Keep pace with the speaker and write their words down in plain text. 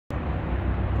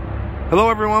Hello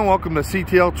everyone, welcome to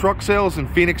CTL Truck Sales in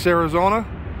Phoenix, Arizona.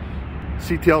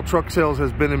 CTL Truck Sales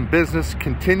has been in business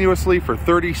continuously for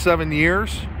 37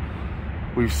 years.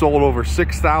 We've sold over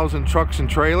 6,000 trucks and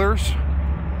trailers.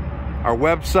 Our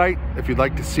website, if you'd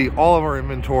like to see all of our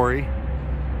inventory,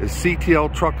 is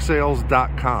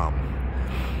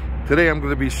ctltrucksales.com. Today I'm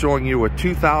going to be showing you a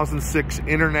 2006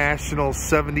 International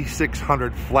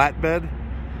 7600 flatbed.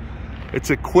 It's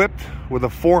equipped with a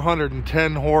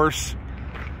 410 horse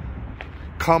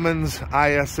Cummins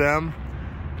ISM.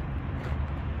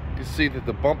 You can see that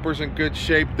the bumper's in good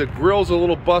shape. The grill's a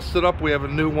little busted up. We have a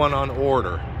new one on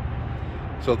order,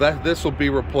 so this will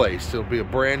be replaced. It'll be a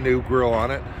brand new grill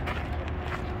on it.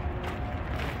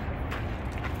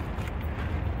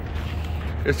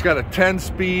 It's got a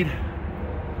 10-speed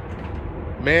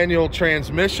manual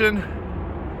transmission,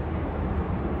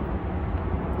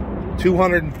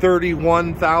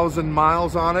 231,000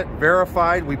 miles on it,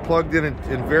 verified. We plugged in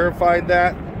and verified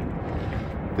that.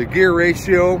 The gear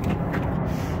ratio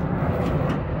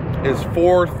is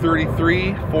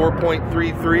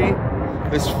 4.33.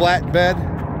 This flatbed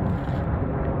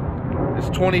is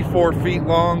 24 feet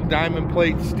long, diamond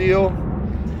plate steel.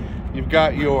 You've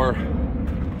got your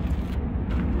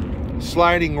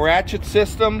sliding ratchet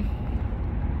system.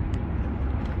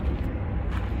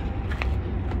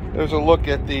 There's a look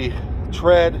at the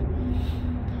tread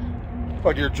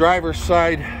on your driver's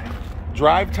side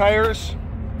drive tires.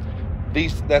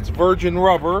 That's virgin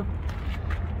rubber,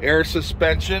 air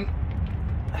suspension.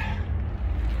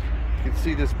 You can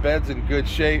see this bed's in good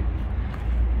shape.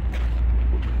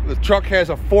 The truck has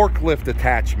a forklift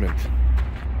attachment.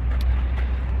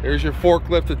 There's your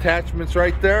forklift attachments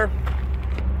right there.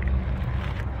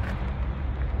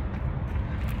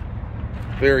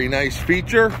 Very nice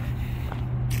feature.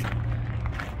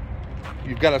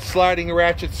 You've got a sliding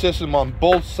ratchet system on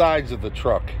both sides of the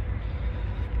truck.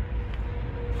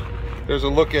 There's a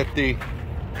look at the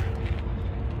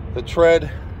tread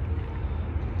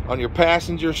on your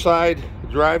passenger side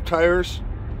drive tires.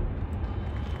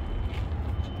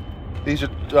 These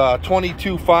are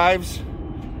 22 5s.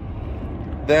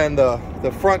 Then the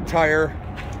front tire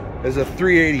is a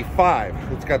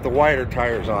 385. It's got the wider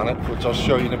tires on it, which I'll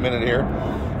show you in a minute here.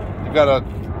 You've got a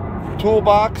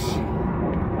toolbox.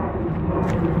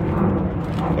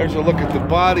 There's a look at the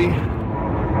body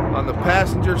on the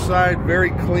passenger side. Very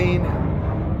clean,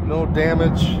 no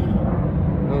damage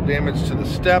to the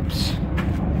steps.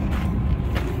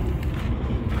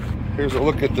 Here's a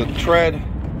look at the tread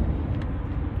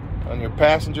on your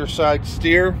passenger side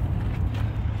steer.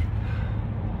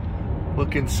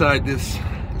 Look inside this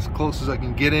as close as I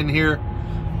can get in here.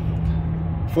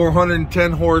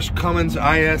 410 horse Cummins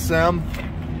ISM.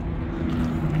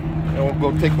 And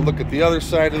we'll go take a look at the other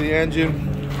side of the engine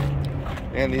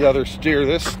and the other steer.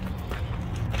 This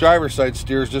driver's side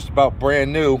steer is just about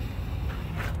brand new.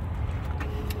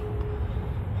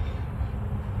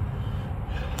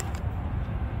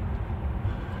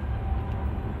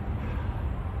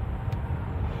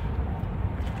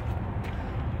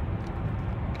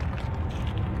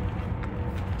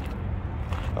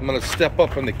 I'm going to step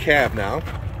up in the cab now,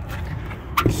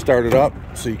 start it up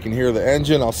so you can hear the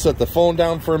engine. I'll set the phone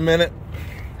down for a minute.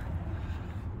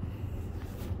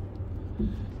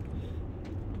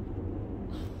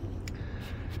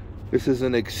 This is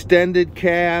an extended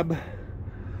cab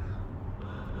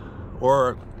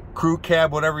or crew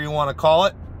cab, whatever you want to call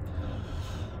it.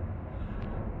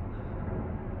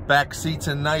 Back seat's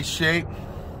in nice shape.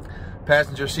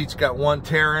 Passenger seat's got one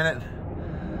tear in it.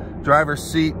 Driver's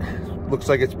seat looks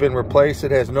like it's been replaced.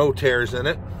 It has no tears in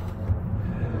it.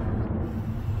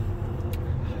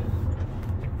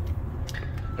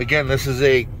 Again, this is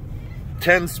a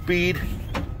 10-speed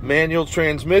manual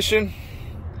transmission.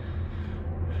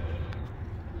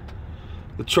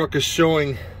 The truck is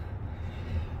showing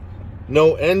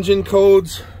no engine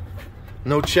codes,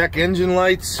 no check engine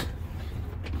lights.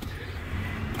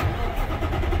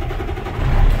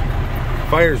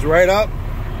 Fires right up.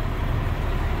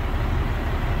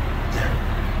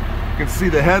 You can see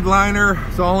the headliner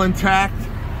is all intact.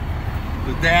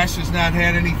 The dash has not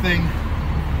had anything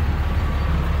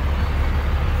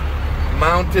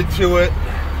mounted to it,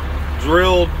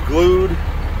 drilled, glued.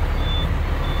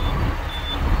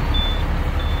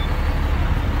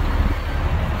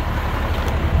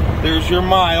 There's your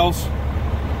miles,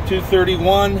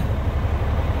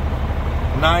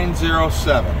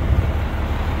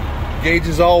 231,907.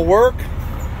 Gauges all work.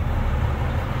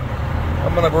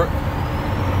 I'm gonna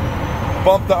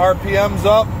bump the RPMs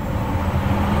up.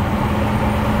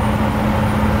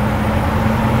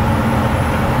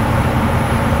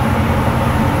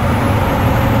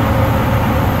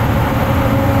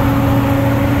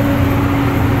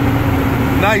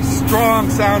 strong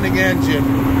sounding engine.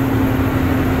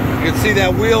 You can see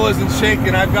that wheel isn't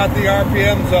shaking. I've got the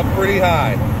RPMs up pretty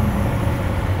high.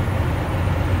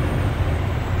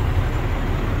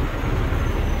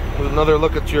 With another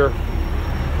look at your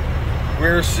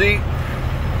rear seat.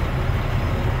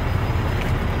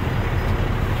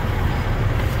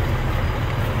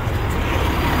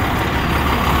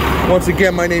 Once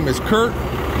again, my name is Kurt,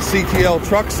 CTL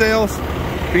Truck Sales,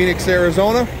 Phoenix,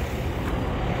 Arizona.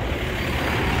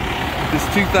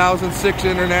 This 2006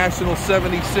 International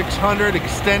 7600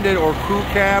 extended or crew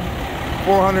cab,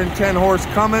 410 horse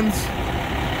Cummins,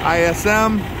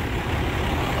 ISM.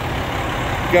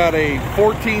 Got a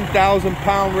 14,000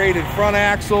 pound rated front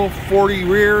axle, 40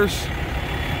 rears,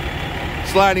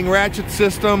 sliding ratchet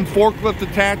system, forklift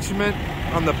attachment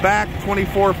on the back,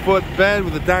 24-foot bed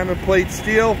with a diamond plate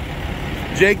steel,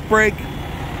 Jake brake,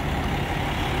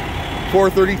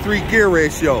 433 gear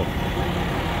ratio.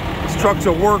 This truck's a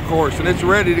workhorse and it's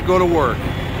ready to go to work.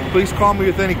 Please call me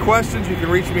with any questions. You can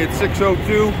reach me at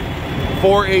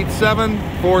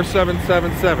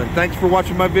 602-487-4777. Thanks for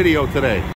watching my video today.